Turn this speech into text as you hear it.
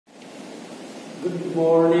Good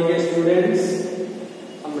morning, students.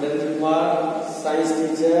 I'm Narendra Kumar, science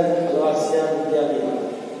teacher, Alvasya Vidyalaya.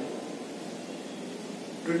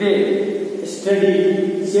 Today,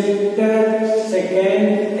 study chapter 2,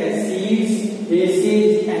 acids,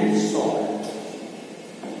 bases and salt.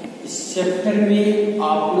 इस chapter में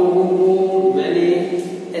आप लोगों को मैंने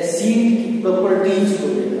एसिड की प्रॉपर्टीज को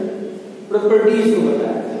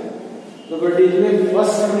बताया था। प्रॉपर्टीज में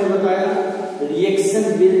फर्स्ट हमने बताया reaction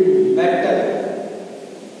with metal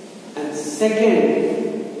and second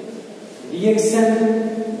reaction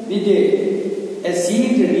with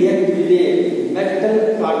acid react with metal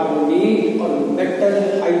carbonate और मेटल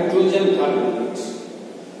हाइड्रोजन कार्बोनेट।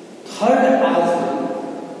 थर्ड आज हम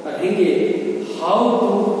पढ़ेंगे how to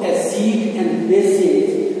acid and bases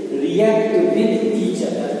react with each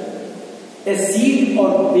other. Acid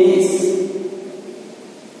और बेस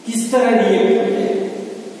किस तरह रिएक्ट करते हैं।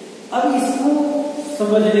 अब इसको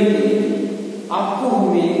समझने के लिए आपको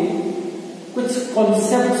हमें कुछ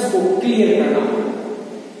कॉन्सेप्ट्स को क्लियर करना होगा।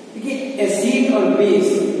 देखिए, एसिड और बेस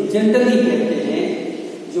जनरली कहते हैं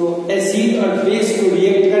जो एसिड और बेस को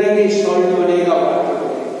रिएक्ट करेंगे सॉल्ट बनेगा, वाटर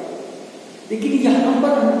बनेगा। लेकिन यहां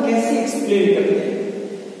पर हम कैसे एक्सप्लेन करते हैं,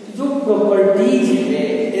 जो प्रॉपर्टीज है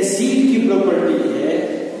एसिड की प्रॉपर्टी है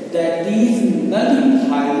that is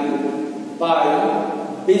nullified bye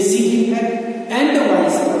basic effect and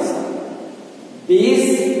vice versa. Base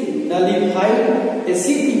nullified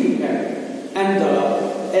acidic effect and the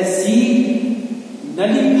acid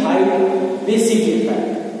nullified basic effect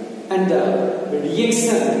and the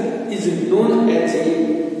reaction is known as a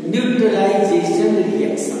neutralization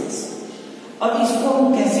reactions। अब इसको हम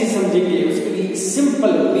कैसे समझेंगे, उसके लिए एक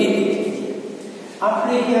सिंपल वे देख लीजिए।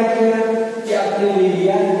 आपने क्या किया कि आपने ले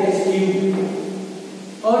लिया टेस्ट ट्यूब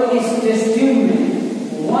और इस टेस्ट ट्यूब में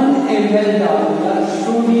 1 ml डाल दिया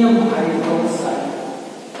सोडियम हाइड्रोक्साइड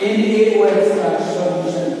NaOH का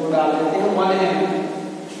सॉल्यूशन को डाल देते हैं 1 ml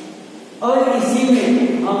और इसी में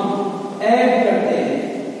हम ऐड करते हैं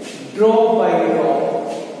ड्रॉप बाय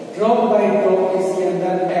ड्रॉप इसके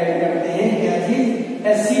अंदर ऐड करते हैं क्या चीज,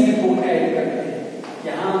 एसिड को ऐड करते हैं।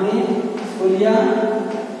 यहाँ हमने इसको लिया,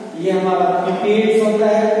 ये हमारा पिपेट होता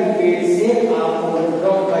है, पिपेट से आप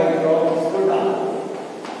ड्रॉप बाय ड्रॉप इसको डाल,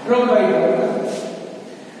 ड्रॉप बाय ड्रॉप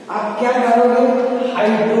आप क्या डालोगे,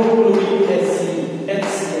 हाइड्रोक्लोरिक एसिड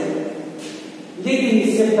HCl। लेकिन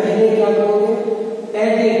इससे पहले क्या करोगे,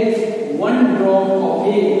 एडेड 1 ड्रॉप ऑफ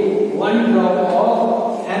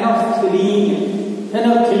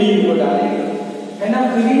फेनोक्सिलीन को डालेंगे।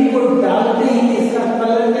 फेनोक्सिलीन को डालते ही इसका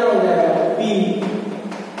कलर क्या हो जाएगा, पिंक।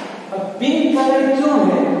 अब पिंक कलर क्यों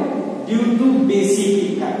है, due to basic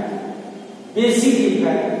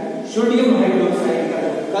effect sodium hydroxide का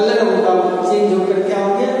कलर होगा वो चेंज होकर क्या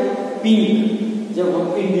हो गया, पिंक। जब हम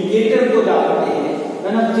इंडिकेटर को डालते हैं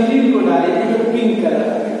फेनोक्सिलीन को डालेंगे तो पिंक कलर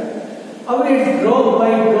आ गया। अब ये ड्रॉप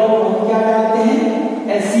बाय ड्रॉप हम क्या डालते हैं,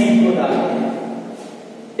 एसिड को डालते हैं।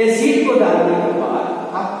 एसिड को डालने के बाद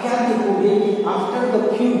आप क्या देखोगे कि after the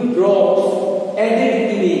few drops added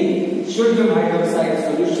in A sodium hydroxide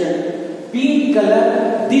solution pink colour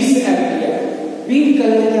disappear. Pink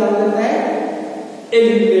colour क्या हो जाता है,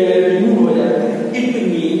 रिमूव हो जाता है। It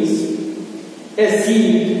means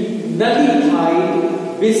acid nullified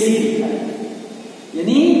basic effect,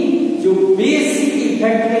 यानी जो बेसिक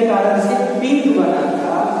इफेक्ट के कारण से पिंक बना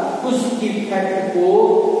था उस इफेक्ट को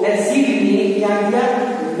एसिड ने क्या किया,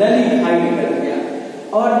 नलिफाइड कर दिया।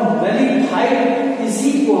 और नलिफाइड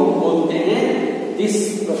इसी को हम बोलते हैं, this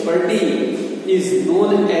property is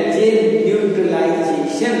known as a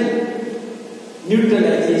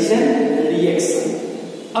neutralisation reaction.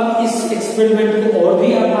 अब इस एक्सपेरिमेंट को और भी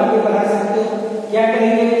आप आगे बढ़ा सकते हो। क्या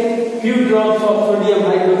करेंगे, few drops of sodium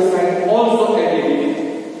hydroxide also added in it।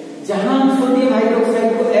 जहां हम सोडियम हाइड्रोक्साइड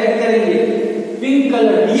को ऐड करेंगे pink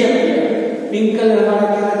colour reappear, pink colour हमारा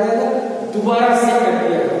क्या आ जाएगा, दोबारा से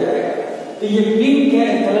अपीयर हो जाएगा। तो ये पिंक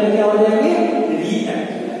कलर क्या हो जाएंगे,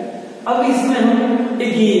 रीअपियर। अब इसमें हम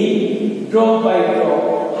again drop by drop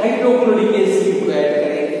hydrochloric acid को ऐड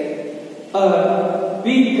करेंगे और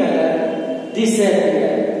pink colour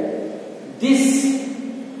disappear. This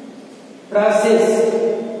process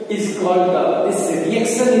is called this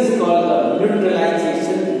reaction is called the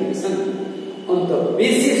neutralization reaction। On the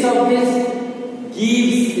basis of this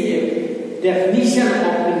gives a definition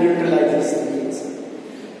of the neutralization reaction।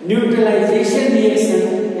 Neutralization reaction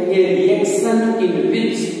is a reaction in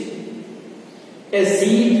which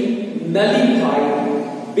acid nullified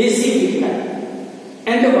basic effect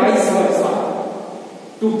and vice versa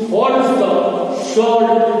to form the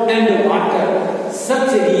salt and water। Such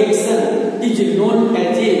reaction is known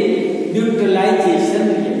as a neutralization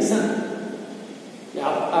reaction।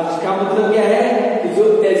 अब इसका मतलब क्या है,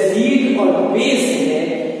 और base है,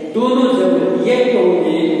 दोनों जब react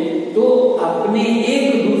होंगे तो अपने एक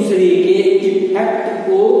दूसरे के इफेक्ट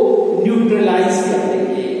को न्यूट्रलाइज कर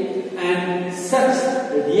देंगे, and such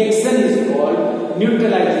reaction is called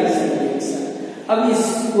neutralisation reaction. अब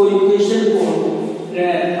इसको इक्वेशन को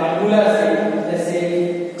फार्मूला से, जैसे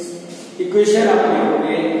इक्वेशन आप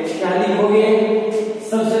लिखोगे, क्या लिखोगे?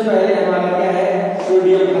 सबसे पहले हमारा क्या है,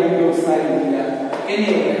 सोडियम हाइड्रोक्साइड लिया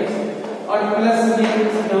NaOH, और प्लस में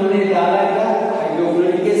हमने डाला क्या,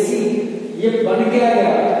 हाइड्रोक्लोरिक एसिड। ये बन गया,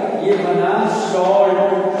 ये बना सॉल्ट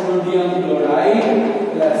सोडियम क्लोराइड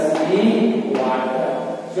प्लस में वाटर,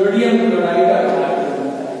 सोडियम क्लोराइड और वाटर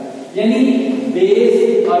बनता है। यानी बेस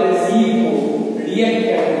और एसिड को रिएक्ट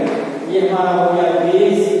करके ये हमारा हो गया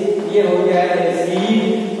बेस, ये हो गया एसिड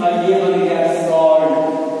और ये बन गया सॉल्ट।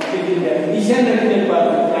 डेफिनेशन रखने पर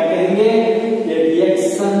क्या कहेंगे, ये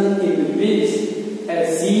reaction in which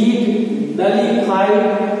acid nullified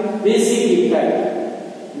basic effect,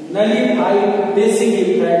 nullified basic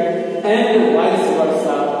effect and vice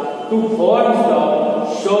versa to form the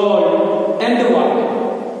salt and water.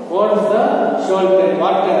 Forms the salt and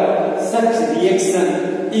water. Such reaction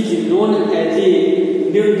is known as a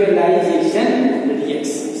neutralization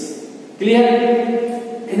reactions. Clear?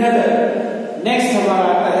 Another. Next हमारा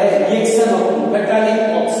आता है reaction of metallic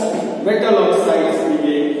oxide. Metal oxides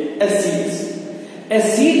के acids.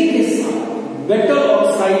 Acid के साथ metal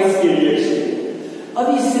oxides के reaction. अब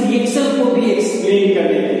इस reaction को भी एक्सप्लेन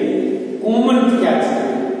करने के लिए कॉमन क्या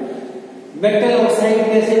चाहिए, मेटल ऑक्साइड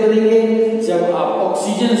कैसे बनेंगे, जब आप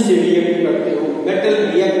ऑक्सीजन से रिएक्ट करते हो, metal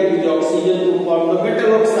react with oxygen to form the metal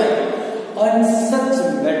oxide, और सच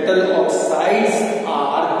metal oxides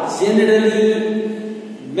are generally,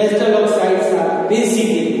 metal oxides are basic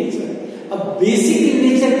in nature. अब बेसिक इन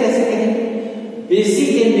नेचर कैसे कहेंगे, basic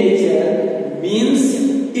in nature means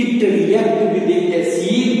it react with the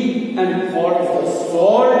acid and forms the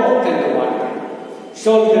salt and water,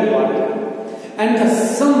 salt and water, and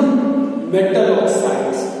some metal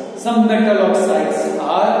oxides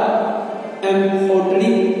are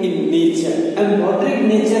amphoteric in nature. Amphoteric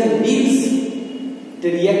nature means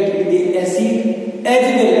they react with the acid as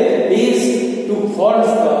well as the base to form the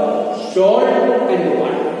salt and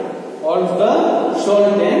water, forms the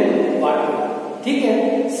salt and water. ठीक है,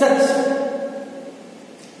 such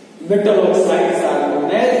metal oxides are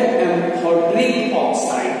known as amphoteric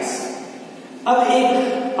oxides. अब एक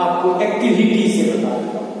आपको activity से बता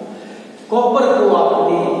देता हूं, copper को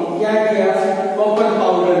आपने क्या किया, कॉपर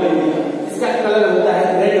पाउडर ले लिया, इसका कलर होता है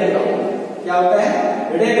रेड ब्राउन, क्या होता है,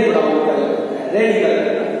 रेड ब्राउन कलर होता है, रेड कलर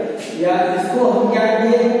का, या इसको हम क्या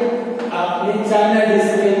किए, आपने चाइना डिश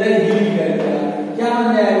के अंदर हीट कर दिया, क्या बन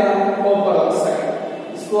जाएगा, कॉपर ऑक्साइड।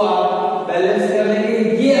 इसको आप बैलेंस कर लेंगे,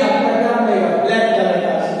 ये आपका क्या बनेगा, ब्लैक कलर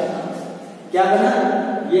का, क्या बना,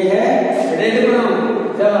 ये है रेड ब्राउन।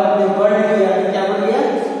 जब आपने बर्न किया तो क्या बन गया,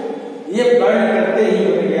 ये बर्न करते ही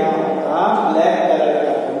बन गया आपका ब्लैक कलर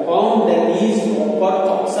का compound, that is copper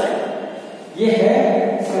oxide. ये है,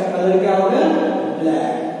 इसका कलर क्या होगा, ब्लैक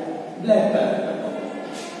कलर का।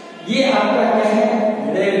 ये आपका क्या है,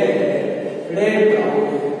 रेड ब्राउन।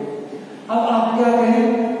 अब आप क्या कहें,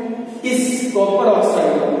 इस कॉपर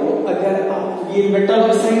ऑक्साइड को अगर आप, ये मेटल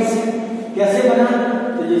ऑक्साइड कैसे बना,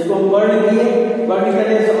 तो जिसको हम बर्न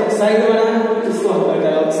करने से ऑक्साइड बना, इसको हम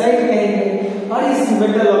मेटल ऑक्साइड कहेंगे। और इस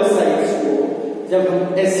मेटल ऑक्साइड्स को जब हम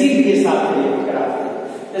एसिड के साथ रिएक्ट कराते हैं,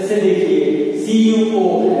 जैसे देखिए CuO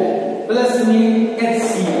है प्लस में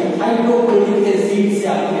HCl, हाइड्रोक्लोरिक एसिड से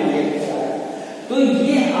आपने रिएक्ट कराया, तो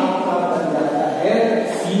ये आपका बन जाता है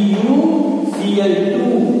CuCl2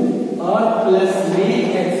 और प्लस में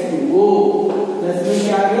H2O, प्लस में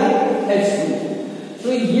क्या आ गया, H2। तो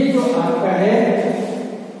ये जो आपका है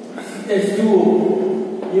H2O,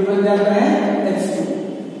 ये बन जाता है H2।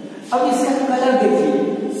 अब इसका कलर देखिए,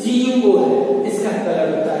 CuO है, इसका कलर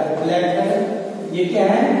होता है ब्लैक कलर, ये क्या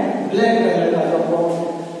है, ब्लैक कलर का कंपाउंड।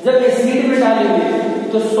 जब एसिड में डालेंगे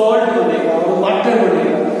तो सॉल्ट बनेगा और वाटर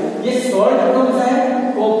बनेगा। ये सॉल्ट कौन सा है,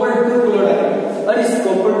 कॉपर 2 क्लोराइड, और इस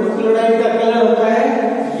कॉपर 2 क्लोराइड का कलर होता है,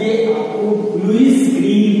 ये आपको ब्लूइश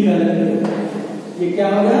ग्रीन कलर, ये क्या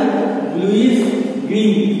होगा, ब्लूइश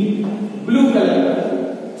ग्रीन, ब्लू कलर,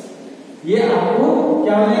 ये आपको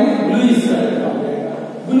क्या बनेगा, ब्लूइश कलर का हो जाएगा,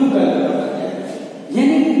 ब्लू कलर का बन जाएगा।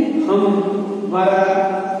 यानी हमारा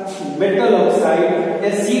मेटल ऑक्साइड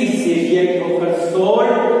एसिड से रिएक्ट होकर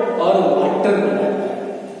सॉल्ट और वाटर बनाता है।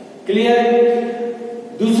 क्लियर?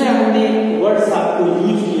 दूसरा हमने वर्ड्स आपको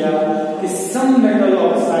यूज किया कि सम metal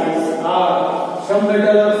oxides are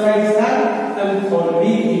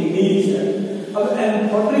amphoteric in nature. अब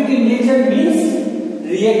amphoteric in nature means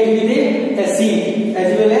react with a acid as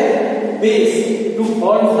well as base to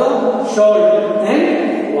form the salt and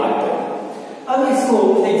water. अब इसको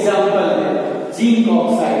एग्जांपल में जिंक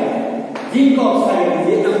ऑक्साइड है, जिंक ऑक्साइड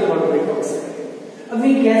ये amphoteric oxide.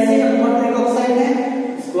 अभी कैसे amphoteric oxide है,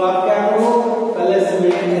 इसको आप क्या करो, प्लस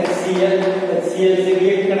में HCl से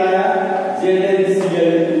रिएक्ट कराया,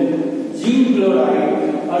 ZnCl2 जिंक क्लोराइड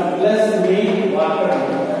और प्लस में वाटर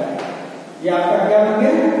बनता है। ये आपका क्या बन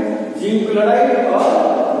गया, जिंक क्लोराइड और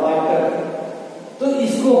वाटर। तो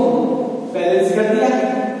इसको बैलेंस कर दिया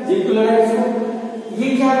जिंक क्लोराइड को, ये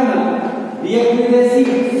क्या बना, रिएक्टिव एसिड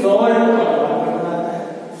सॉल्ट और वाटर बनाता है।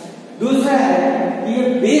 दूसरा है कि ये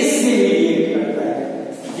बेस से भी रिएक्ट करता है,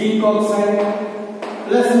 जिंक ऑक्साइड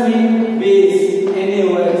प्लस में बेस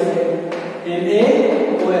NaOH है,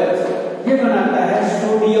 NaOH ये बनाता है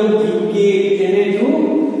sodium zincate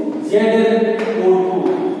Na2ZnO2,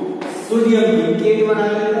 sodium zincate बना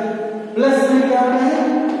लेता है। प्लस में क्या होता है,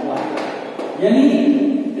 वाटर, यानी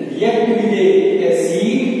react with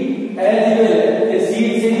acid as well, acid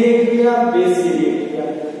से रिएक्ट किया, बेस से रिएक्ट किया,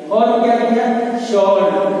 और क्या किया,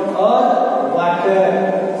 सॉल्ट और water.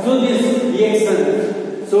 So this reaction,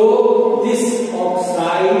 so this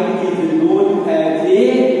oxide is known as a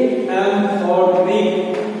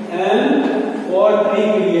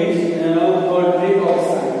amphoteric reaction, amphoteric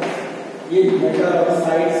oxide। ये मेटल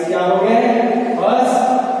ऑक्साइड्स क्या हो गए, first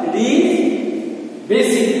it is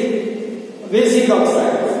basic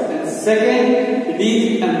oxides, and second it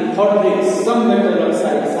is amphoteric. Some metal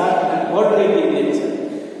oxides are amphoteric in nature,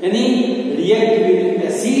 यानी react with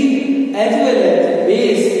acid as well as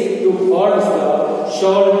base to form the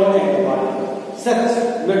salt and water. Such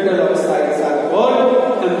metal oxides are called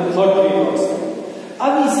amphoteric oxide.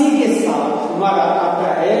 अब इसी के साथ हमारा आता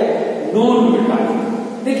है non metallic.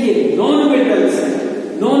 देखिए non metals हैं,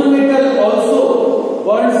 non metal also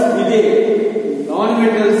Burns with, non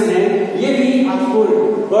metals हैं ये भी आपको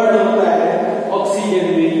बर्न होता है ऑक्सीजन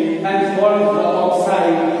में and form the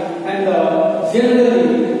oxide and generally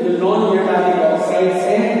जो नॉन मेटालिक ऑक्साइड्स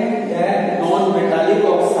हैं non metallic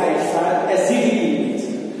oxides are acidic in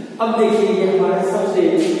nature. अब देखिए ये हमारा सबसे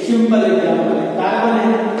सिंपल एग्जांपल है, कार्बन है,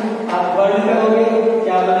 आप बर्न करोगे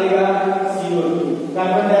क्या बनेगा, CO2,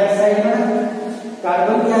 कार्बन डाइऑक्साइड बना,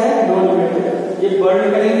 कार्बन क्या है, नॉन मेटल, ये बर्न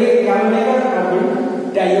करेंगे क्या बनेगा, कार्बन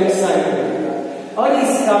डाइऑक्साइड बनेगा। और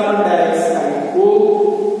इस कार्बन डाइऑक्साइड को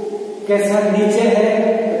कैसा नेचर है,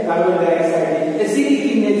 carbon dioxide acidic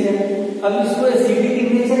in nature. अब इसको एसिडिक इन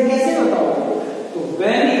नेचर कैसे बताओगे, तो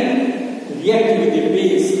when it react with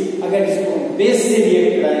base, अगर इसको बेस से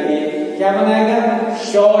रिएक्ट कराएंगे क्या बनाएगा,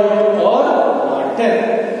 सॉल्ट और वाटर,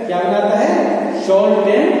 क्या बनाता है, salt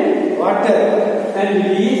and water, and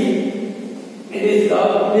it is the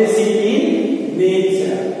basic in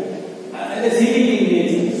nature, acidic in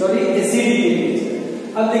nature, sorry acidic in nature.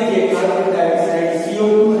 अब देखिए कार्बन डाइऑक्साइड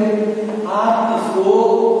CO2 है, आप इसको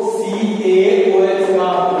CaOH का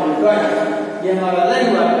प्रोडक्ट, ये हमारा live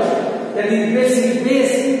water that is basic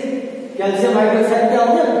base, calcium hydroxide क्या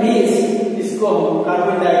होगा, बेस, इसको हम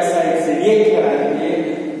कार्बन डाइऑक्साइड से रिएक्ट कराएंगे,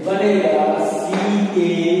 बनेगा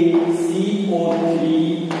CaCO3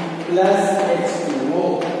 प्लस H2O।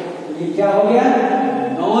 ये क्या हो गया,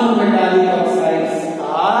 non metallic oxides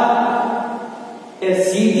are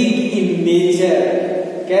acidic in nature.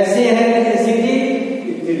 कैसे है acidic,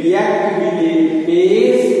 it react with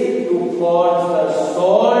base to form the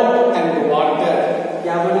salt and water,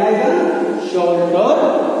 क्या बनाएगा, सॉल्ट और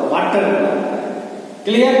वाटर बनाता है।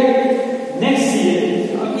 क्लियर, नेक्स्ट ये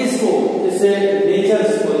अब इसको जैसे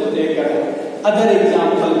नेचर्स को लेकर अदर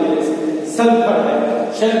एग्जांपल ले सकते हैं। सल्फर है,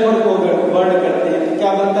 सल्फर को अगर बर्न करते हैं तो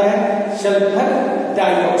क्या बनता है, सल्फर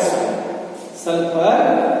डाइऑक्साइड, सल्फर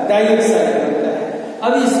डाइऑक्साइड बनता है।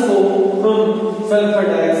 अब इसको हम सल्फर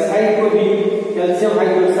डाइऑक्साइड को भी कैल्शियम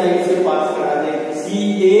हाइड्रोक्साइड से पास करा दें,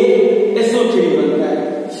 CaSO3 बनता है,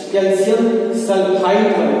 कैल्शियम सल्फाइड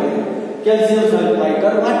बनता है, कैल्शियम सल्फाइड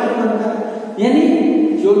और वाटर बनता है। यानी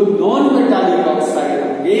जो नॉन मेटालिक ऑक्साइड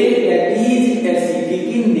होंगे that is acidic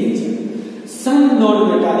in nature. Some non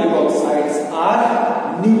metallic oxides are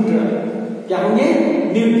neutral, क्या होंगे,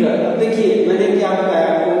 न्यूट्रल। अब देखिए मैंने क्या बताया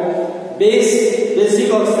आपको, बेसिक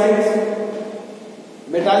ऑक्साइड्स,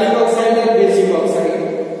 मेटालिक ऑक्साइड है बेसिक ऑक्साइड,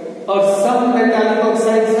 और सम metallic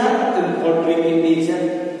oxides are amphoteric in nature.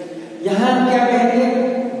 यहां क्या कहेंगे,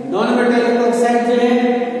 नॉन मेटालिक ऑक्साइड जो है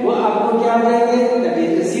वो आपको क्या हो जाएंगे, that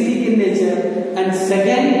is acidic in nature, and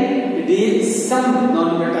second it is some non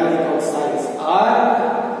metallic oxides are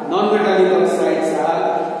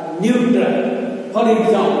neutral. For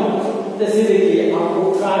example जैसे देखिए आपको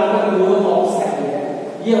कार्बन मोनोऑक्साइड है,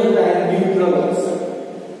 ये होता है न्यूट्रल ऑक्साइड।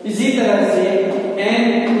 इसी तरह से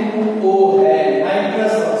N2O है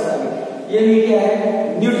नाइट्रस ऑक्साइड, ये भी क्या है,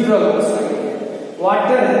 न्यूट्रल ऑक्साइड है।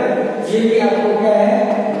 वाटर है, ये भी आपको क्या है,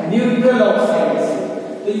 न्यूट्रल ऑक्साइड्स है।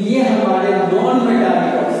 तो ये हमारे नॉन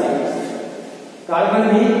मेटालिक ऑक्साइड्स है। कार्बन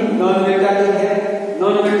भी नॉन मेटालिक है,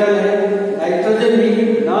 नॉन मेटल है, नाइट्रोजन भी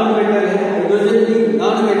नॉन मेटल है, हाइड्रोजन भी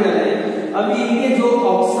नॉन मेटल है। अब इनके जो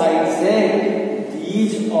ऑक्साइड्स हैं,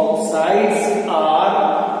 दीज ऑक्साइड्स आर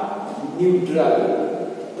न्यूट्रल।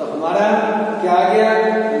 तो हमारा क्या आ गया,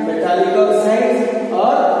 मेटालिक ऑक्साइड्स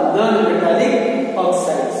और नॉन मेटालिक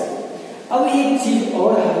ऑक्साइड्स। अब एक चीज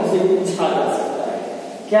और हमसे पूछा जा सकता है,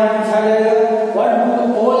 क्या पूछा जाएगा, what do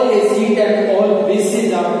all acid and all basis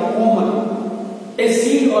are common.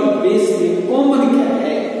 Acid और बेस में कॉमन क्या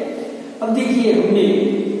है। अब देखिए हमने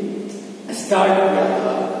स्टार्ट किया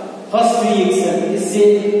था फर्स्ट रिएक्शन, इससे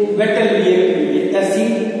मेटल रिएक्ट हुई,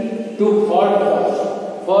 acid to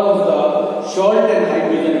form the salt and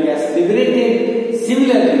hydrogen gas liberated।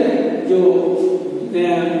 Similarly जो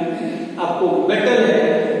आपको मेटल है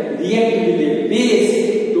react with a base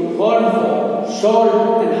to form the salt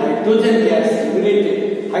and hydrogen gas liberated,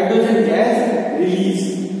 hydrogen gas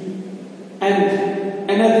released। and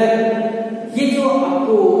another, ये जो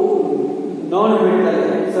आपको non metal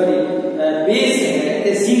है, sorry base है,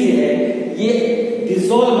 acid है, ये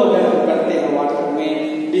डिसॉल्व अगर हम करते हैं वाटर में,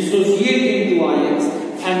 dissociate into ions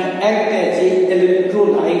and act as a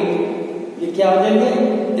electrolyte. ये क्या हो जाएंगे,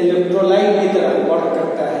 इलेक्ट्रोलाइट की तरह वर्क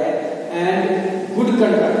करता है and good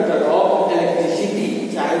conductor of electricity.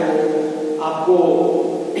 चाहे वो आपको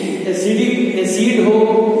एसिड हो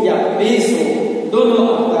या बेस हो, दोनों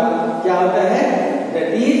आपका क्या होता है,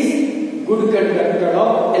 that is good conductor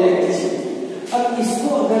of electricity. अब इसको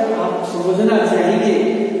अगर आप समझना चाहेंगे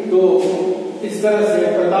तो इस तरह से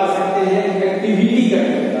बता सकते हैं, एक्टिविटी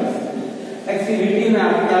करके बता सकते हैं। एक्टिविटी में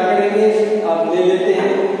आप क्या करेंगे, आप ले लेते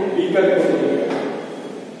हैं बीकर को, ले लिया,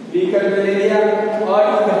 बीकर में ले लिया और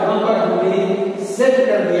यहाँ पर हमने सेट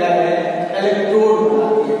कर दिया है, इलेक्ट्रोड बना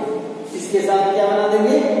दिया। इसके साथ क्या बना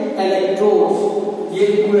देंगे, इलेक्ट्रोड्स। ये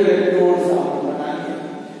टू इलेक्ट्रोड्स आप बनाएंगे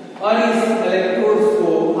और इस इलेक्ट्रोड्स को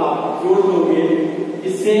आप जोड़ दोगे,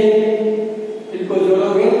 इससे इनको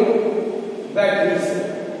जोड़ोगे बैटरी से।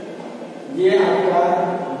 ये आपका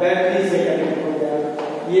बैटरी से कनेक्ट हो गया,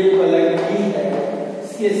 ये प्लग भी है।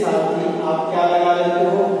 इसके साथ ही आप क्या लगा लेते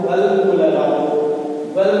हो, बल्ब को लगा दो,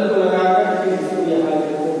 बल्ब को लगाकर फिर इसको यहाँ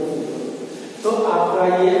तो आपका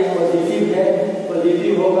ये पॉजिटिव है,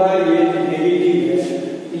 पॉजिटिव होगा, ये नेगेटिव है।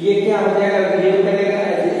 तो ये क्या हो जाएगा, बिहेव करेगा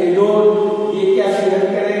एज ए एनोड, ये क्या बिहेव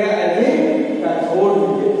करेगा, एज ए कैथोड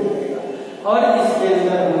बिहेव करेगा। और इसके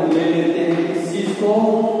अंदर हम ले लेते हैं इस चीज को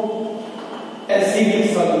एसिडिक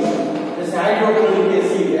सॉल्यूशन, जैसे hydrochloric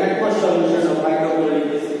acid, aqueous solution of hydrochloric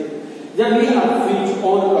acid. जब भी आप स्विच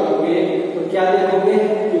ऑन करोगे तो क्या देखोगे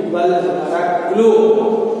कि बल्ब हमारा ग्लो होगा।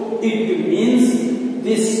 It means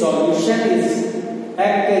this solution is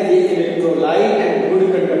act as a electrolyte and good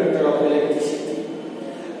conductor of electricity.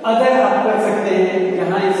 अगर आप कर सकते हैं,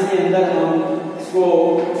 जहां इसके अंदर हम इसको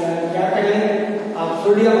क्या करें, आप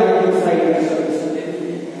सोडियम हाइड्रोक्साइड का सॉल्यूशन लेते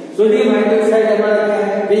हैं। सोडियम हाइड्रोक्साइड हमारा क्या है,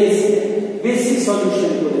 बेस, बेसिक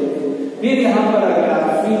सॉल्यूशन को लेते हैं। फिर यहाँ पर अगर आप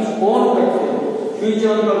स्विच ऑन करते हो, स्विच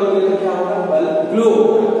ऑन करोगे तो क्या होगा, बल्ब ग्लो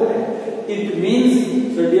होता है। It means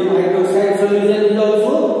sodium hydroxide solution is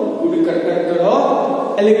also good conductor of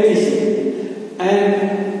electricity. And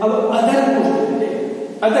अब अदर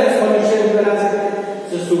सॉल्यूशन बना सकते हैं,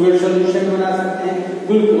 शुगर सॉल्यूशन बना सकते हैं,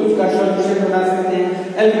 ग्लूकोज का सॉल्यूशन बना सकते हैं,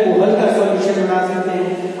 अल्कोहल का सॉल्यूशन बना सकते हैं।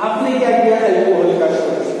 आपने क्या किया, अल्कोहल का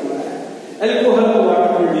सॉल्यूशन बनाया, अल्कोहल को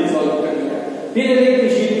वाटर में डिसॉल्व कर दिया, फिर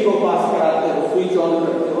इलेक्ट्रिसिटी को पास कराते हो, स्विच ऑन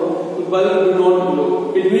करते हो तो bulb do not glow.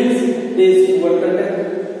 It means is poor conductor,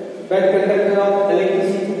 bad conductor of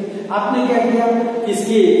electricity. आपने क्या किया,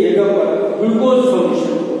 इसकी जगह पर ग्लूकोज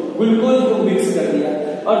सॉल्यूशन, ग्लूकोज को मिक्स कर दिया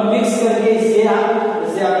और मिक्स करके इससे आप,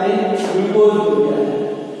 जैसे आपने ग्लूकोज दिया है,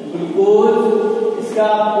 ग्लूकोज इसका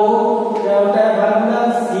आपको क्या होता है फार्मूला,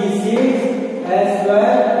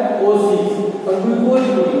 C6H12O6 और ग्लूकोज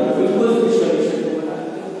को दिया, ग्लूकोज की सॉल्यूशन को बना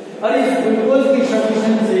और इस ग्लूकोज की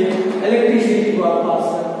सॉल्यूशन से इलेक्ट्रिसिटी को आप पास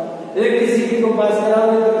करो। इलेक्ट्रिसिटी को पास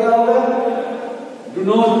कराओगे तो क्या होगा, do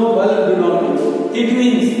not bulb do not glow. It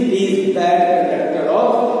means it is bad conductor of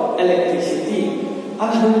electricity.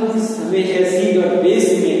 अब हम इस समय एसिड और बेस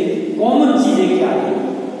में कॉमन चीजें क्या है,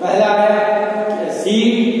 पहला है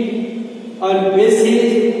एसिड और basis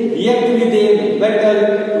react with a metal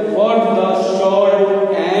to form the salt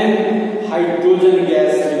and hydrogen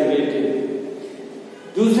gas liberated.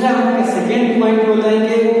 दूसरा हम सेकेंड पॉइंट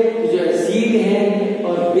बताएंगे, जो एसिड है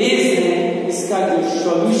और बेस है, इसका जो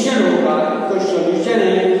सॉल्यूशन होगा, तो सॉल्यूशन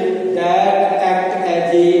है that act as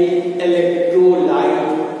a electrolyte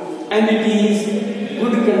and it is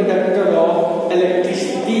good conductor of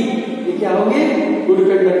electricity. ये क्या होंगे, good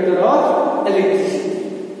conductor of electricity.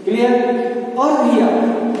 Clear. और भी आप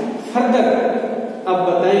फर्दर अब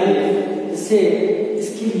बताएंगे, इससे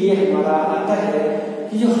इसके लिए हमारा आता है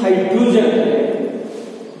कि जो हाइड्रोजन है,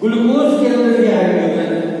 ग्लूकोज के अंदर भी हाइड्रोजन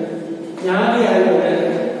है, यहाँ भी हाइड्रोजन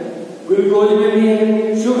है, ग्लूकोज में भी है,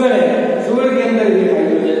 शुगर है, शुगर के अंदर भी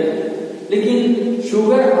हाइड्रोजन है। लेकिन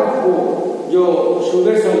शुगर आपको जो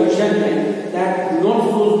शुगर सॉल्यूशन है that do not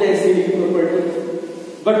shows the acidic property,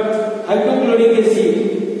 but hydrochloric acid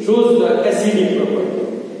shows the acidic property.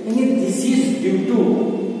 यानी this is due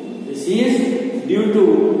to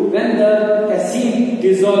when the acid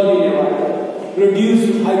dissolve in a water produce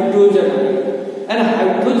hydrogen ion, and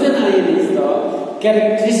hydrogen ion is the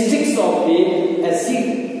characteristics of the acid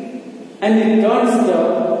and it turns the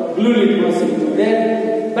blue litmus into red.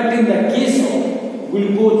 But in the case of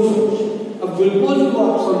glucose solution, अब glucose को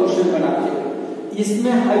आप solution बनाते हो,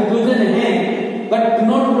 इसमें hydrogen है but do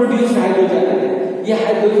not produce hydrogen ion, ये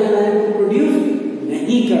hydrogen ion को produce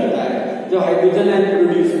नहीं करता है। जो हाइड्रोजन आयन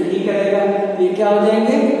प्रोड्यूस नहीं करेगा ये क्या हो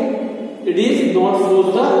जाएंगे, it is not shows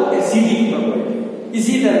the acidic property.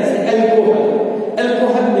 इसी तरह से अल्कोहल,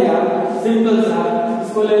 अल्कोहल में आप सिंपल सा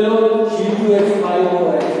इसको ले लो,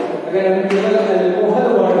 C2H5OH, अगर हम केवल अल्कोहल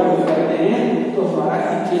वर्ड यूज करते हैं तो हमारा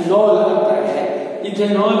इथेनॉल आता है,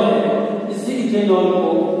 इथेनॉल है, इसी इथेनॉल को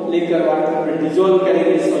लेकर वाटर में डिसॉल्व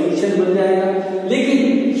करेंगे, सॉल्यूशन बन जाएगा। लेकिन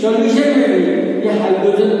सॉल्यूशन में भी ये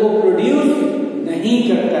हाइड्रोजन को प्रोड्यूस नहीं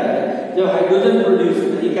करता है। जब हाइड्रोजन प्रोड्यूस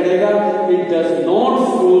नहीं करेगा it does not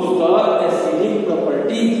shows the acidic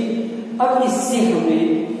properties. अब इससे हमें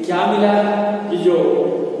क्या मिला कि जो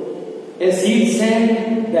एसिड्स हैं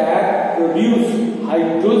that produce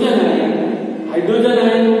hydrogen ion,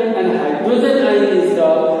 and hydrogen ion is the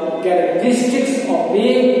characteristics of A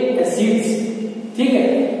acids. ठीक है,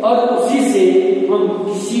 और उसी से हम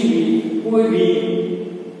किसी भी कोई भी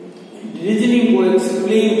रीजनिंग को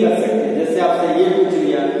एक्सप्लेन कर सकते हैं। जैसे आपसे ये पूछ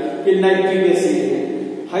लिया कि नाइट्रिक एसिड है,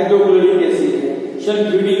 हाइड्रोक्लोरिक एसिड है,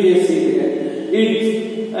 सल्फ्यूरिक एसिड है, it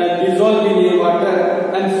dissolve in water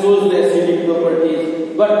and shows the acidic properties,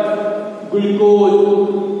 but glucose,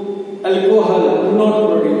 alcohol do not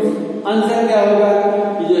produce। Answer क्या होगा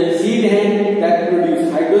कि जो एसिड है that produce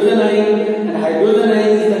hydrogen ion, and hydrogen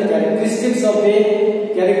ion is the characteristics of a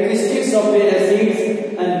acids,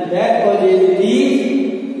 and that causes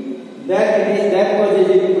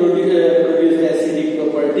it produce the acidic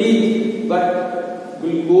properties, but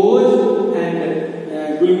glucose and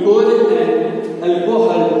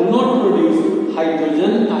alcohol do not produce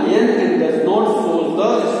hydrogen ion and does not show the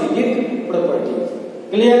acidic properties।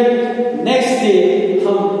 Clear. Next day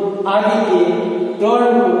हम आगे के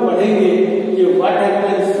term को पढ़ेंगे कि what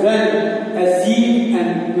happens when acid and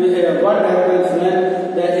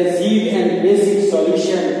basic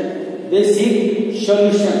solution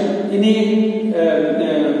in a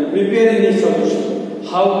prepare in a solution,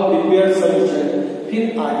 how prepare solution, फिर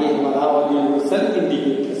आगे हमारा और यूनिवर्सल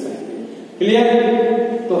इंडिकेटर्स आएंगे। क्लियर।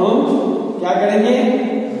 तो हम क्या करेंगे,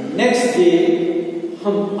 नेक्स्ट डे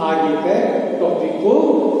हम आगे के टॉपिक को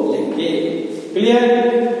लेंगे। क्लियर।